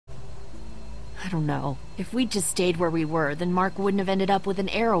I don't know. If we'd just stayed where we were, then Mark wouldn't have ended up with an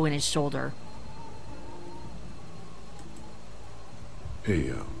arrow in his shoulder.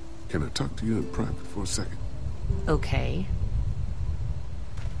 Hey, can I talk to you in private for a second? Okay.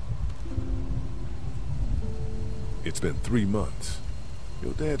 It's been 3 months.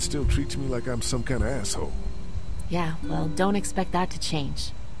 Your dad still treats me like I'm some kind of asshole. Yeah, well, don't expect that to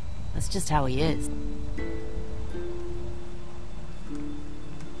change. That's just how he is.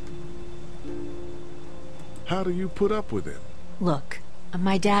 How do you put up with him? Look,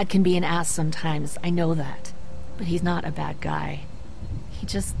 my dad can be an ass sometimes, I know that. But he's not a bad guy.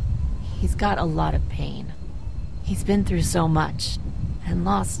 He's got a lot of pain. He's been through so much, and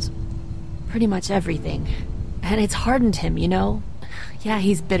lost pretty much everything. And it's hardened him, you know? Yeah,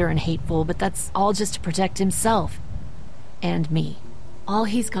 he's bitter and hateful, but that's all just to protect himself. And me. All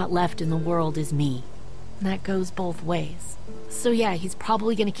he's got left in the world is me. And that goes both ways. So yeah, he's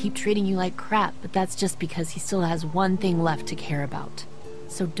probably gonna keep treating you like crap, but that's just because he still has one thing left to care about.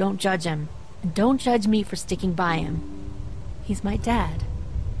 So don't judge him. And don't judge me for sticking by him. He's my dad.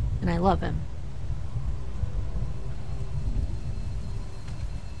 And I love him.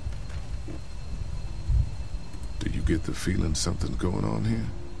 Do you get the feeling something's going on here?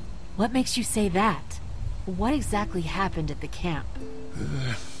 What makes you say that? What exactly happened at the camp?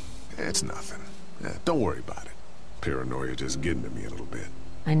 It's nothing. Don't worry about it. Paranoia just getting to me a little bit.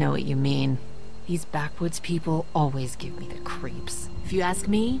 I know what you mean. These backwoods people always give me the creeps. If you ask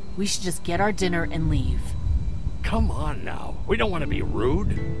me, we should just get our dinner and leave. Come on now. We don't want to be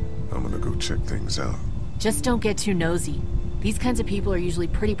rude. I'm gonna go check things out. Just don't get too nosy. These kinds of people are usually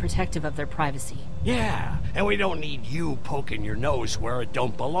pretty protective of their privacy. Yeah, and we don't need you poking your nose where it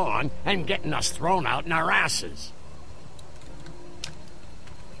don't belong and getting us thrown out in our asses.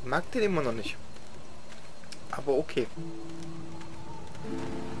 Ich mag den immer noch nicht. Aber okay.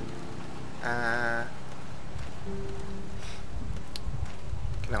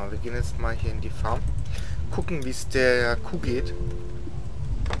 Genau, wir gehen jetzt mal hier in die Farm. Gucken, wie es der Kuh geht.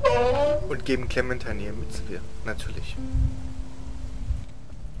 Und geben Clementine ihr mit, natürlich.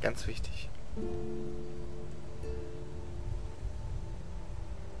 Ganz wichtig.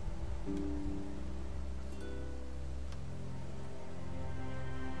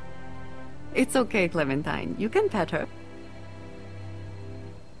 It's okay, Clementine. You can pet her.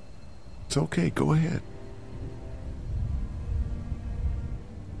 It's okay, go ahead.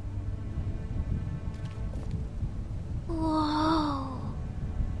 Whoa.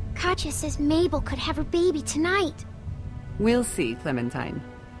 Katja says Mabel could have her baby tonight. We'll see, Clementine.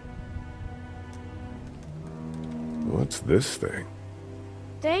 What's this thing?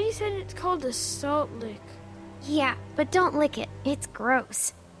 Daddy said it's called a salt lick. Yeah, but don't lick it. It's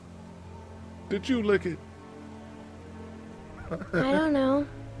gross. Did you lick it? I don't know.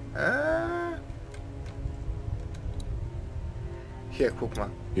 Hier, guck mal.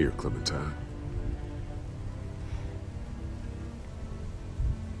 Here, Clementine.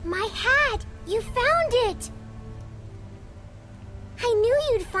 My hat! You found it! I knew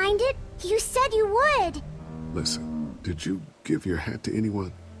you'd find it. You said you would. Listen, did you give your hat to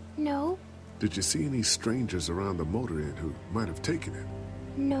anyone? No, Did you see any strangers around the motor inn who might have taken it?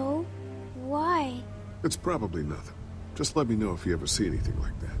 no. Why? It's probably nothing. Just let me know if you ever see anything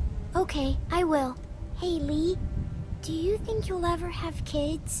like that. Okay, I will. Hey, Lee, do you think you'll ever have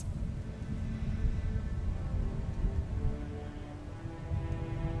kids?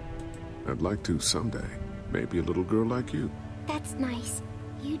 I'd like to someday. Maybe a little girl like you. That's nice.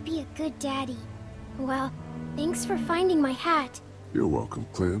 You'd be a good daddy. Well, thanks for finding my hat. You're welcome,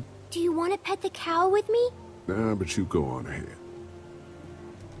 Clem. Do you want to pet the cow with me? Nah, but you go on ahead.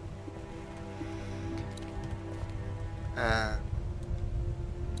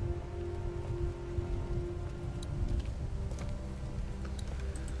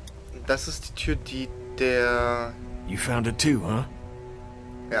 Das ist die Tür, die der... You found it too, huh?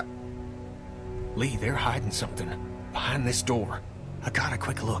 Ja. Lee, they're hiding something behind this door. I got a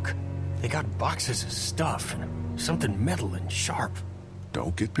quick look. They got boxes of stuff and something metal and sharp.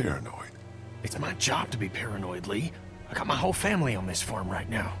 Don't get paranoid. It's my job to be paranoid, Lee. I got my whole family on this farm right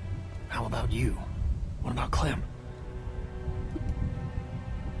now. How about you? What about Clem?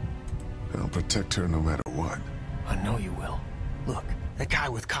 I'll protect her no matter what. I know you will. Look, that guy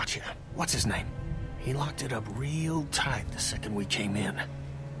with Katja, what's his name? He locked it up real tight the second we came in.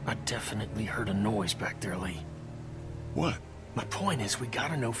 I definitely heard a noise back there, Lee. What? My point is, we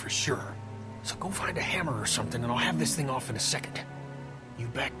gotta know for sure. So go find a hammer or something and I'll have this thing off in a second. You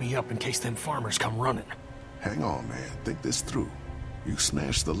back me up in case them farmers come running. Hang on, man. Think this through. You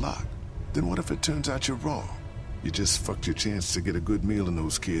smashed the lock. Then what if it turns out you're wrong? You just fucked your chance to get a good meal in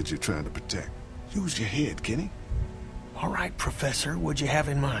those kids you're trying to protect. Use your head, Kenny. All right, Professor, what'd you have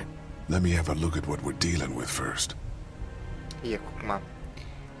in mind? Let me have a look at what we're dealing with first. Hier, guck mal.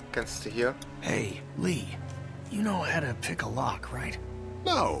 Kannst du hier? Hey, Lee, you know how to pick a lock, right?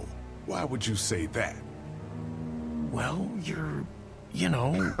 No. Why would you say that? Well, you're, you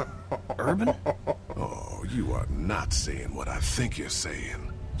know, urban. Oh, you are not saying what I think you're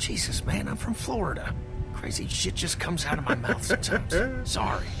saying. Jesus, man, I'm from Florida. Crazy shit just comes out of my mouth sometimes.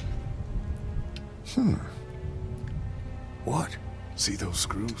 Sorry. What? See those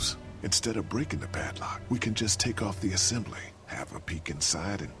screws? Instead of breaking the padlock, we can just take off the assembly, have a peek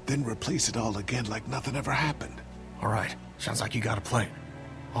inside, and then replace it all again like nothing ever happened. All right, sounds like you got a plan.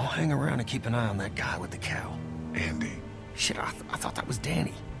 I'll hang around and keep an eye on that guy with the cow. Andy. Shit, I thought that was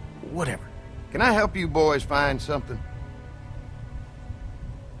Danny. Whatever. Can I help you boys find something?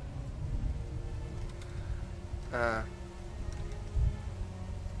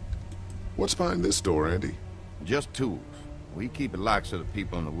 What's behind this door, Andy? Just tools. We keep it locked so the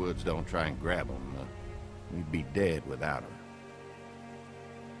people in the woods don't try and grab them. We'd be dead without them.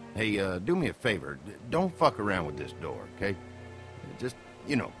 Hey, do me a favor. Don't fuck around with this door, okay? Just,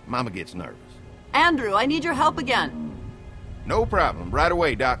 you know, Mama gets nervous. Andrew, I need your help again. No problem. Right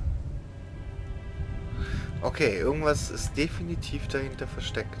away, Doc. Okay, irgendwas ist definitiv dahinter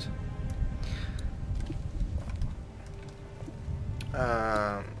versteckt.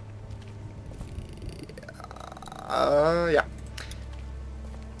 Ja.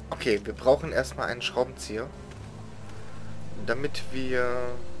 Okay, wir brauchen erstmal einen Schraubenzieher, damit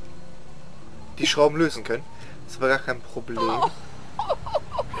wir die Schrauben lösen können. Das war gar kein Problem.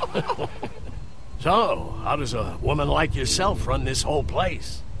 So, how does a woman like yourself run this whole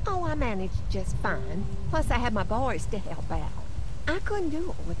place? Oh, I managed just fine. Plus, I had my boys to help out. I couldn't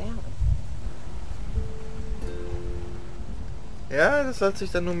do it without them. Ja, das soll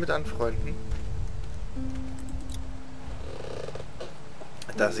sich dann nur mit anfreunden.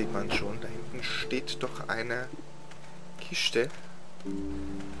 Da sieht man schon, da hinten steht doch eine Kiste.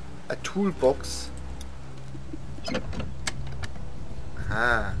 A Toolbox.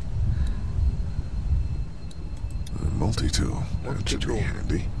 Aha. Multi-tool. That should be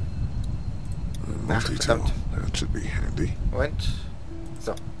handy. Multi-tool. That should be handy. Moment.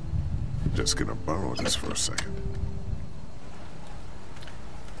 So. Just gonna borrow this for a second.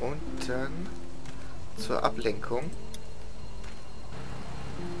 Und dann zur Ablenkung.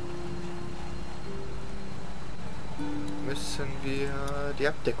 Müssen wir die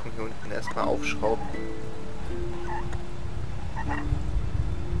Abdeckung hier unten erstmal aufschrauben.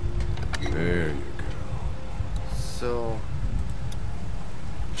 There you go. So.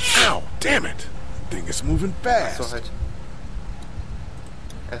 Ow! Damn it! Thing is moving fast. So halt.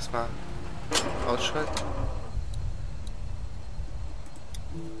 Erstmal ausschalten.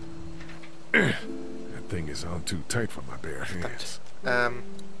 That thing is on too tight for my bare hands.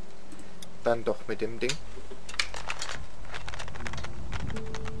 Dann doch mit dem Ding.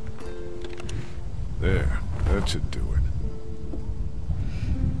 There, that should do it.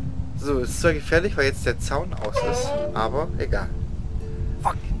 So, ist zwar gefährlich, weil jetzt der Zaun aus ist, aber egal.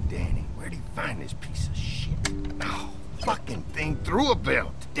 Fucking Danny, where'd he find this piece of shit? Oh, fucking thing through a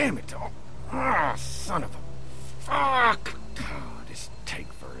belt. Damn it, dog. Ah, son of a... Fuck! Oh, this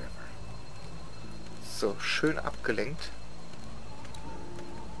take forever. So, schön abgelenkt.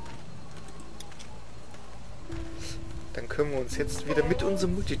 Dann können wir uns jetzt wieder mit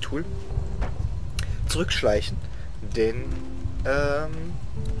unserem Multitool zurückschleichen, denn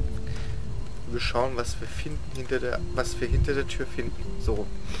wir schauen, was wir finden was wir hinter der Tür finden. So.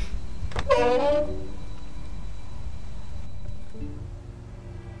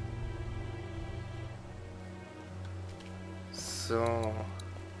 So.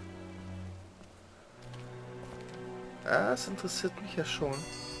 Das interessiert mich ja schon.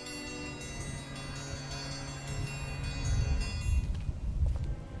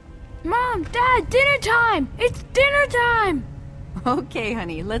 Mom, Dad, dinner time! It's dinner time! Okay,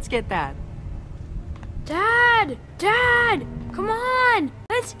 honey, let's get that. Dad! Dad! Come on!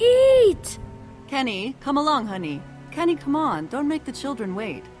 Let's eat! Kenny, come along, honey. Kenny, come on. Don't make the children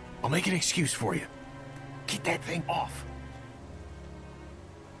wait. I'll make an excuse for you. Get that thing off.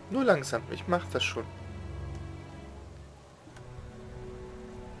 Nur langsam, ich mach das schon.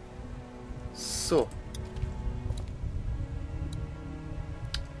 So.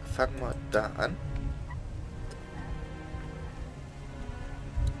 Fangen wir da an.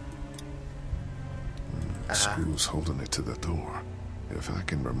 Screws holding it to the door. If I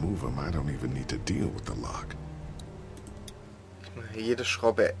can remove them, I don't even need to deal with the lock. Ich mache jede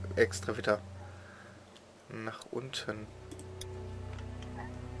Schraube extra wieder nach unten.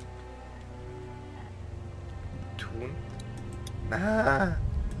 tun. Ah,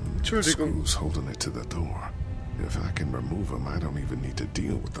 Entschuldigung. Screws holding it to the door. If I can remove them, I don't even need to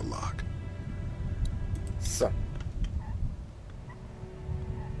deal with the lock. So.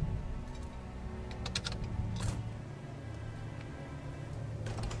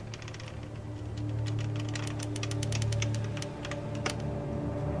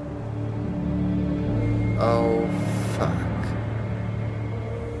 Oh, fuck.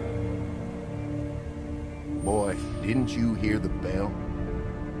 Boy, didn't you hear the bell?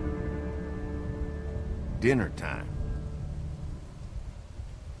 Dinner time.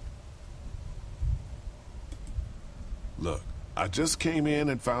 Look, I just came in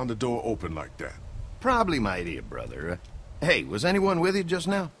and found the door open like that. Probably my idiot brother. Hey, was anyone with you just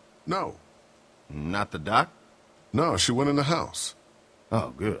now? No. Not the doc? No, she went in the house.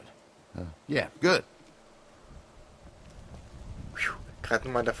 Oh, good. Yeah, good. Gerade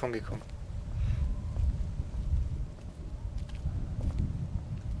mal davon gekommen.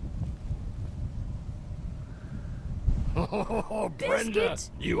 Oh, Brenda,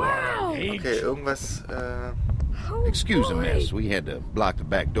 you are a Okay, irgendwas, Excuse the mess. We had to block the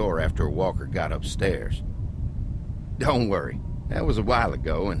back door after Walker got upstairs. Don't worry. That was a while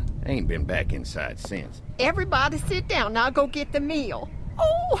ago and ain't been back inside since. Everybody sit down. I'll go get the meal.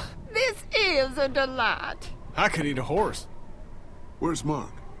 Oh, this is a delight. I could eat a horse. Where's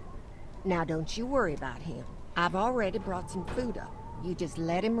Mark? Now, don't you worry about him. I've already brought some food up. You just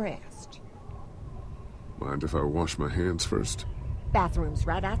let him rest. Mind if I wash my hands first? Bathroom's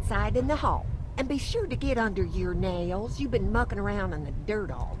right outside in the hall. And be sure to get under your nails. You've been mucking around in the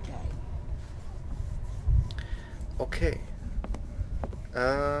dirt all day. okay.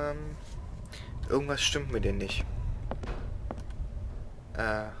 Irgendwas stimmt mit denen nicht.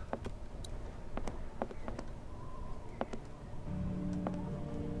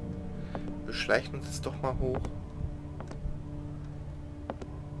 Wir schleichen uns jetzt doch mal hoch.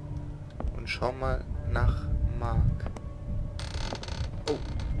 Und schauen mal nach Mark. Oh.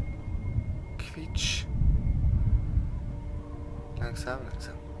 Quietsch. Langsam,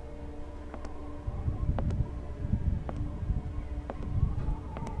 langsam.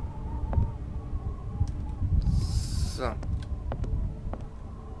 So.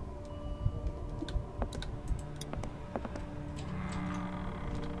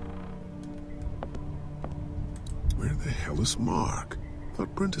 Where the hell is Mark?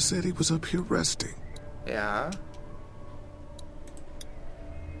 Thought Brenda said he was up here resting. Ja.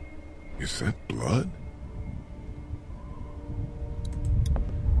 Is that blood?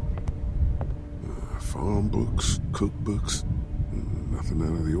 Farm books, cookbooks, nothing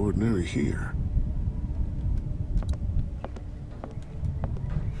out of the ordinary here.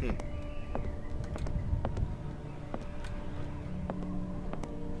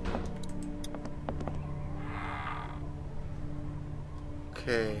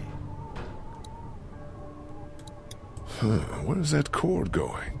 Okay. Where's that cord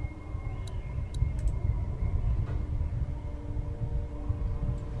going?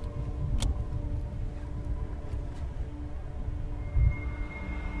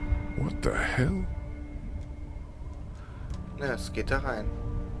 What the hell? Ja, es geht da rein.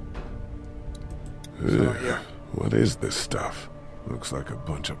 Ugh, here. what is this stuff? Looks like a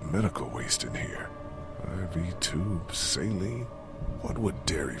bunch of medical waste in here. IV tubes, saline. What would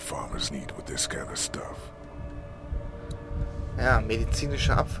dairy farmers need with this kind of stuff? Ja,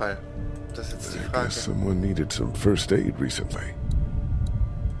 medizinischer Abfall. Das ist jetzt die I Frage. guess someone needed some first aid recently.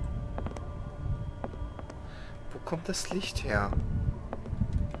 Wo kommt das Licht her?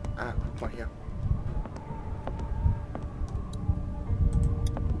 Ah, guck mal hier.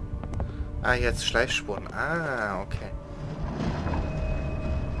 Ah, jetzt Schleifspuren. Ah, okay.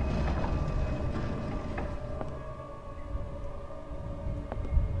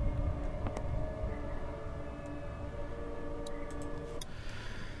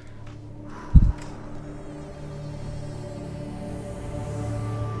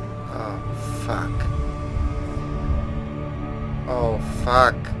 Fuck. Oh,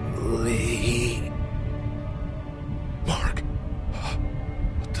 fuck. Lee. Mark!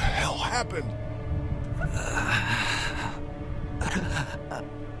 What the hell happened?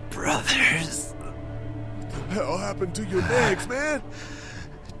 Brothers. What the hell happened to your legs, man?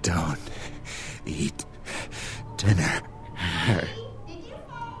 Don't eat dinner.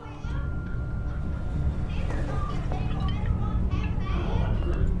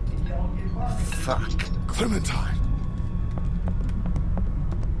 Fuck. Clementine!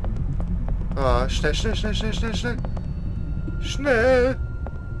 Oh, schnell, schnell, schnell, schnell, schnell, schnell. Schnell!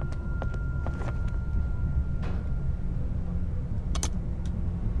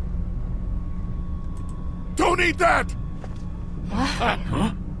 Don't eat that!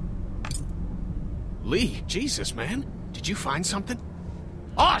 Huh? Lee, Jesus, man. Did you find something?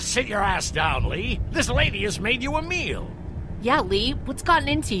 Oh, sit your ass down, Lee. This lady has made you a meal. Yeah, Lee, what's gotten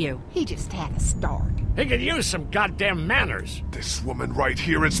into you? He just had a start. He could use some goddamn manners. This woman right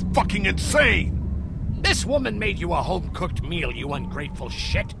here is fucking insane! This woman made you a home-cooked meal, you ungrateful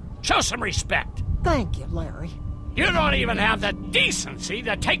shit. Show some respect. Thank you, Larry. You don't even have the decency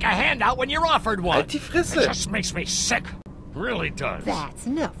to take a handout when you're offered one. Halt die Fresse. It just makes me sick. Really does. That's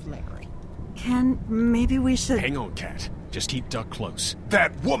enough, Larry. Ken, maybe we should... Hang on, Cat. Just keep Duck close.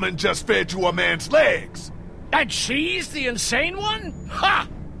 That woman just fed you a man's legs! And she's the insane one? Ha!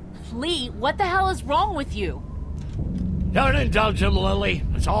 Lee, what the hell is wrong with you? Don't indulge him, Lily.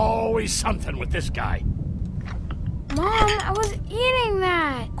 There's always something with this guy. Mom, I was eating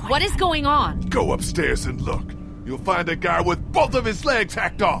that. What is going on? Go upstairs and look. You'll find a guy with both of his legs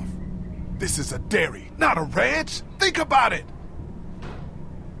hacked off. This is a dairy, not a ranch. Think about it.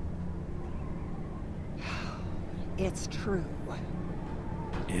 It's true.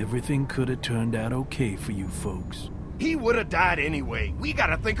 Everything could have turned out okay for you folks. He would have died anyway. We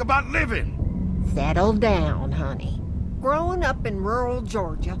gotta think about living. Settle down, honey. Growing up in rural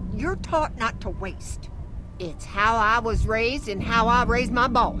Georgia, you're taught not to waste. It's how I was raised and how I raised my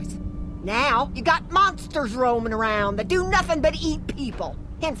boys. Now, you got monsters roaming around that do nothing but eat people.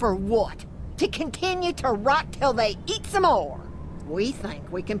 And for what? To continue to rot till they eat some more. We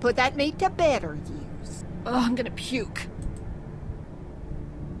think we can put that meat to better use. Oh, I'm gonna puke.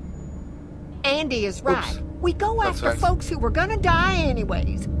 Andy is right. Oops. We go That's after right. folks who were gonna die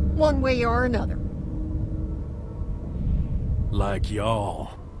anyways, one way or another. Like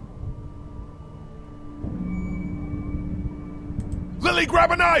y'all. Lily, grab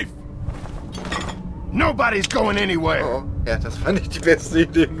a knife! Nobody's going anywhere. Oh, ja, das war nicht die beste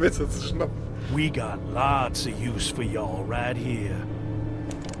Idee, einen Messer zu schnappen. We got lots of use for y'all right here.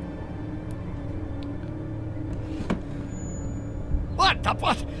 What the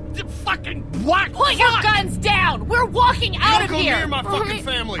fucking what? Put your guns down! We're walking out of Don't go here! near my Mommy, fucking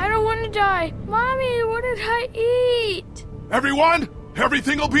family. I don't want to die. Mommy, what did I eat? Everyone,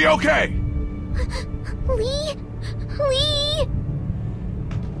 everything will be okay. Lee? Lee?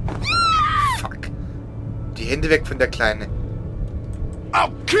 Fuck. Die Hände weg von der Kleine.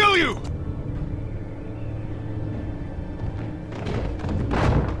 I'll kill you!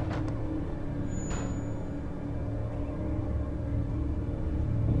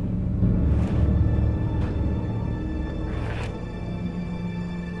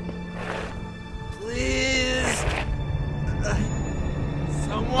 Please.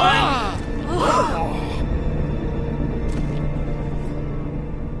 Someone.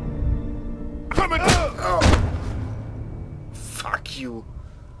 Come and... Oh. Fuck you.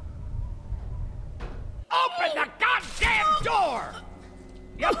 Open the goddamn door!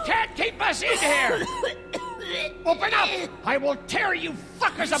 You can't keep us in here! Open up! I will tear you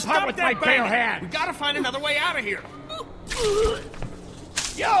fuckers apart with my bare hands! We gotta find another way out of here.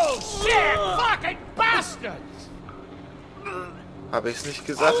 You sick fucking bastards! Habe ich's nicht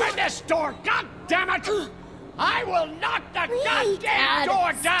gesagt? Open this door, goddammit! I will knock the goddamn Dad,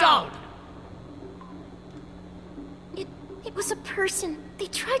 door down! stop. It was a person. They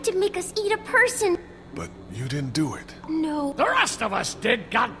tried to make us eat a person. But you didn't do it. No. The rest of us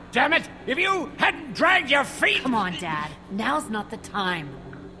did, goddammit! If you hadn't dragged your feet! Come on, Dad. Now's not the time.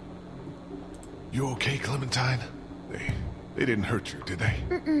 You okay, Clementine? They didn't hurt you, did they?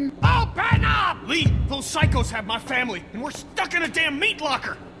 Open up! Lee, those psychos have my family, and we're stuck in a damn meat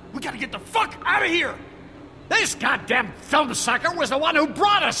locker. We gotta get the fuck out of here. This goddamn film sucker was the one who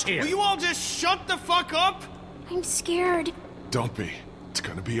brought us here! Will you all just shut the fuck up? I'm scared. Don't be. It's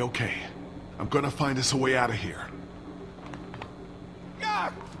gonna be okay. I'm gonna find us a way out of here.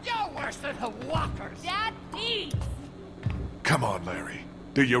 You're worse than the walkers! Dad, please! Come on, Larry.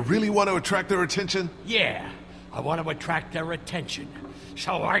 Do you really want to attract their attention? Yeah, I want to attract their attention,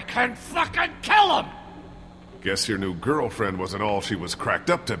 so I can fucking kill them! Guess your new girlfriend wasn't all she was cracked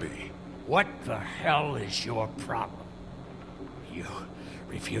up to be. What the hell is your problem? You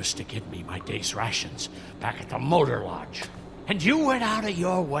refused to give me my day's rations back at the motor lodge. And you went out of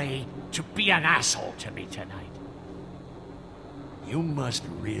your way to be an asshole to me tonight. You must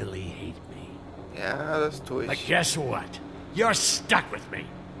really hate me. Ja, das tue But ich. guess what? You're stuck with me.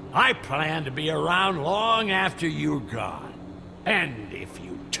 I plan to be around long after you're gone. And if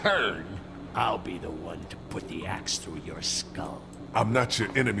you turn, I'll be the one to put the axe through your skull. I'm not your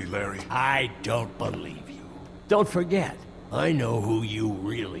enemy, Larry. I don't believe you. Don't forget, I know who you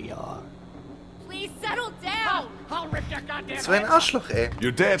really are. Please settle down! I'll rip your goddamn So ein Arschloch, ey.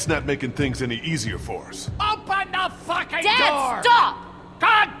 Your dad's not making things any easier for us. Open the fucking Dad, door! stop!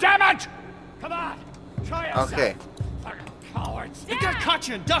 God damn it! Come on, show yourself. Okay. Fucking cowards. They got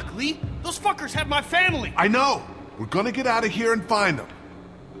Katya and Duck, Lee. Those fuckers have my family. I know. We're gonna get out of here and find them.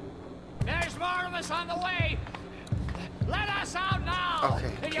 There's more of us on the way. Let us out now.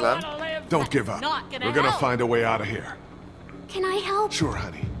 Okay, If you klar. want to live. Don't give up. Not gonna We're gonna help. find a way out of here. Can I help? Sure,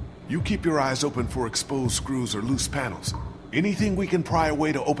 honey. You keep your eyes open for exposed screws or loose panels. Anything we can pry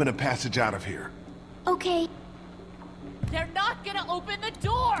away to open a passage out of here. Okay. They're not gonna open the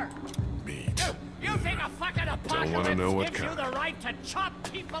door! Meat. You think a fucking apocalypse know what gives you kind. the right to chop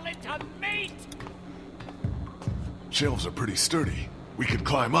people into meat? Shelves are pretty sturdy. We could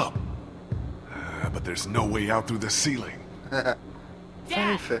climb up. But there's no way out through the ceiling. Dad,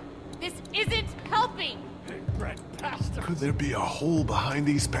 Hilfe. this isn't helping! Red bastard. Could there be a hole behind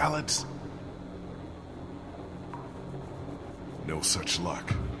these pallets? No such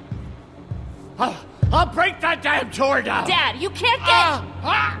luck. I'll break that damn door down. Dad, you can't get...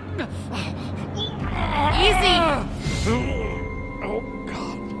 Easy! Oh,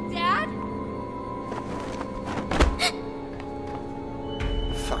 God. Dad?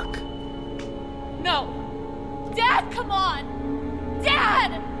 Fuck. No! Dad, come on!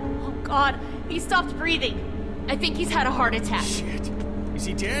 Dad! Oh God, he stopped breathing. I think he's had a heart attack. Shit. Is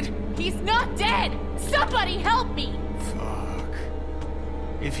he dead? He's not dead! Somebody help me! Fuck.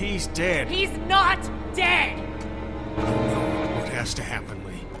 If he's dead, He's not dead! what has to happen,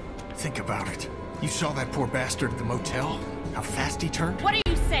 Lee? Think about it. You saw that poor bastard at the motel? How fast he turned? What are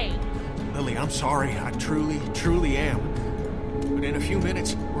you saying? Lily, I'm sorry. I truly am. But in a few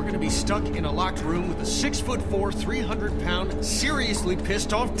minutes, we're gonna be stuck in a locked room with a 6'4", 300-pound, seriously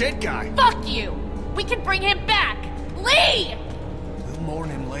pissed off dead guy. Fuck you! We can bring him back! Lee! We'll mourn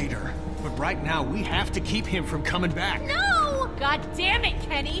him later. But right now, we have to keep him from coming back. No! God damn it,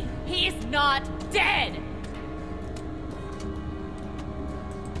 Kenny! He's not dead!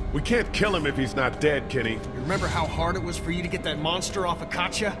 We can't kill him if he's not dead, Kenny. You remember how hard it was for you to get that monster off of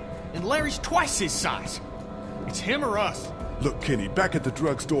Katya? And Larry's twice his size. It's him or us. Look, Kenny, back at the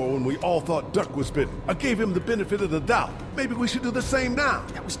drugstore when we all thought Duck was bitten, I gave him the benefit of the doubt. Maybe we should do the same now.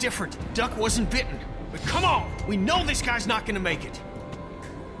 That was different. Duck wasn't bitten. But come on! We know this guy's not gonna make it.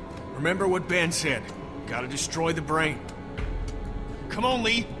 Remember what Ben said. Gotta destroy the brain. Come on,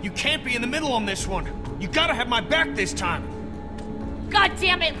 Lee. You can't be in the middle on this one. You gotta have my back this time. God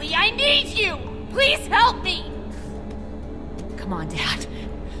damn it, Lee! I need you! Please help me! Come on, Dad.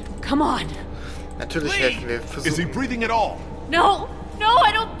 Come on. Natürlich Lee! helfen wir. Is he Versuchen. breathing at all? No,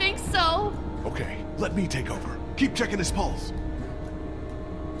 I don't think so. Okay, let me take over. Keep checking his pulse.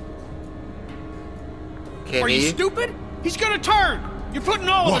 Are you Kenny. stupid? He's gonna turn! You're putting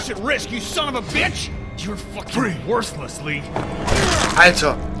all of us at risk, you son of a bitch! You're fucking worthless, Lee.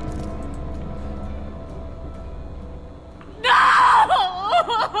 Alter.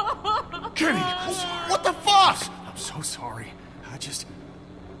 No! Kenny! What the fuck? I'm so sorry.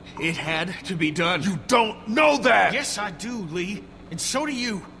 It had to be done. You don't know that! Yes, I do, Lee. And so do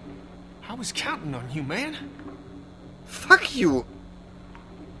you. I was counting on you, man. Fuck you.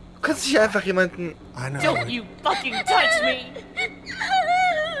 Du kannst nicht einfach jemanden... I know. Don't you fucking touch me!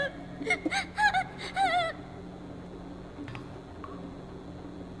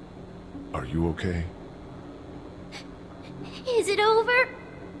 Are you okay? Is it over?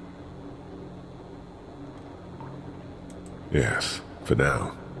 Yes, for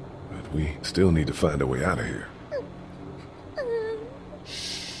now. But we still need to find a way out of here.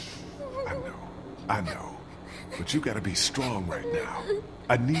 I know. But you gotta be strong right now.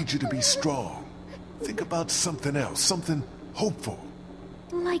 I need you to be strong. Think about something else, something hopeful.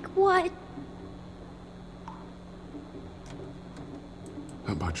 Like what?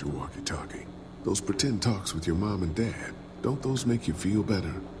 How about your walkie-talkie? Those pretend talks with your mom and dad. Don't those make you feel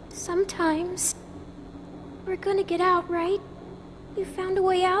better? Sometimes. We're gonna get out, right? You found a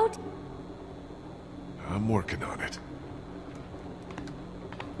way out? I'm working on it.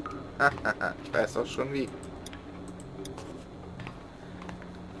 Ich weiß auch schon wie.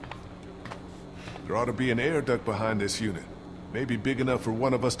 There ought to be an air duct behind this unit. Maybe big enough for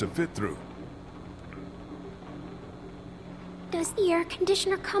one of us to fit through. Does the air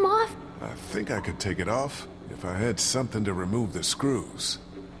conditioner come off? I think I could take it off if I had something to remove the screws.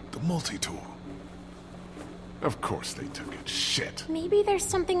 The multi-tool. Of course they took it. Shit. Maybe there's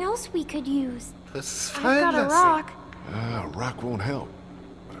something else we could use. Das ist I've fallen got a lassen. rock. A rock won't help.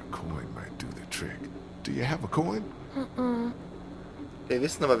 But a coin might do the trick. Do you have a coin? Wir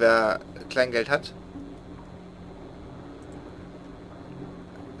wissen aber, wer Kleingeld hat.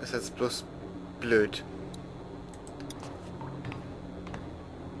 Ist jetzt bloß blöd.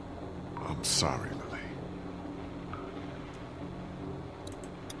 I'm sorry, Lily.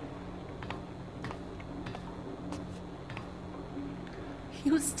 He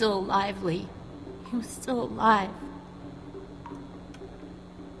was still alive, Lee. He was still alive.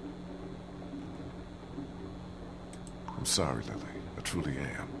 I'm sorry, Lily. I truly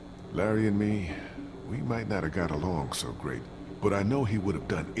am. Larry and me, we might not have got along so great, but I know he would have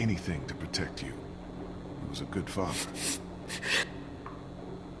done anything to protect you. He was a good father.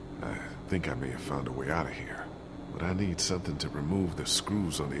 I think I may have found a way out of here, but I need something to remove the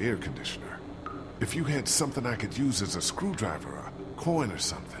screws on the air conditioner. If you had something I could use as a screwdriver, a coin or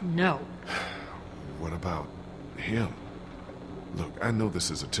something. No. What about him? Look, I know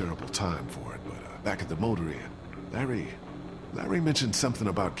this is a terrible time for it, but back at the motor inn, Larry mentioned something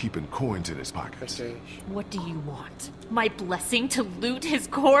about keeping coins in his pockets. Okay. What do you want? My blessing to loot his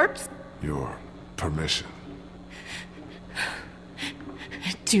corpse? Your permission.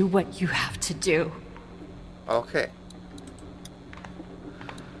 Do what you have to do. Okay.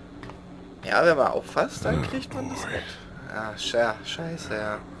 Ja, wenn man aufpasst, dann kriegt man das mit. Ah, scheiße,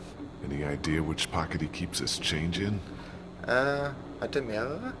 ja. Any idea which pocket he keeps his change in? Hat er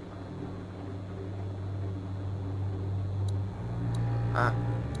mehrere? Ah.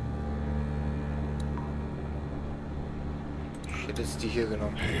 Ich hätte jetzt die hier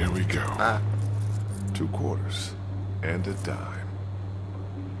genommen. Here we go. Ah. 2 quarters and a dime.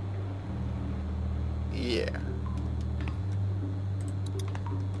 Yeah.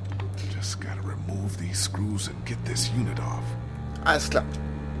 Just gotta remove these screws and get this unit off. Alles klar.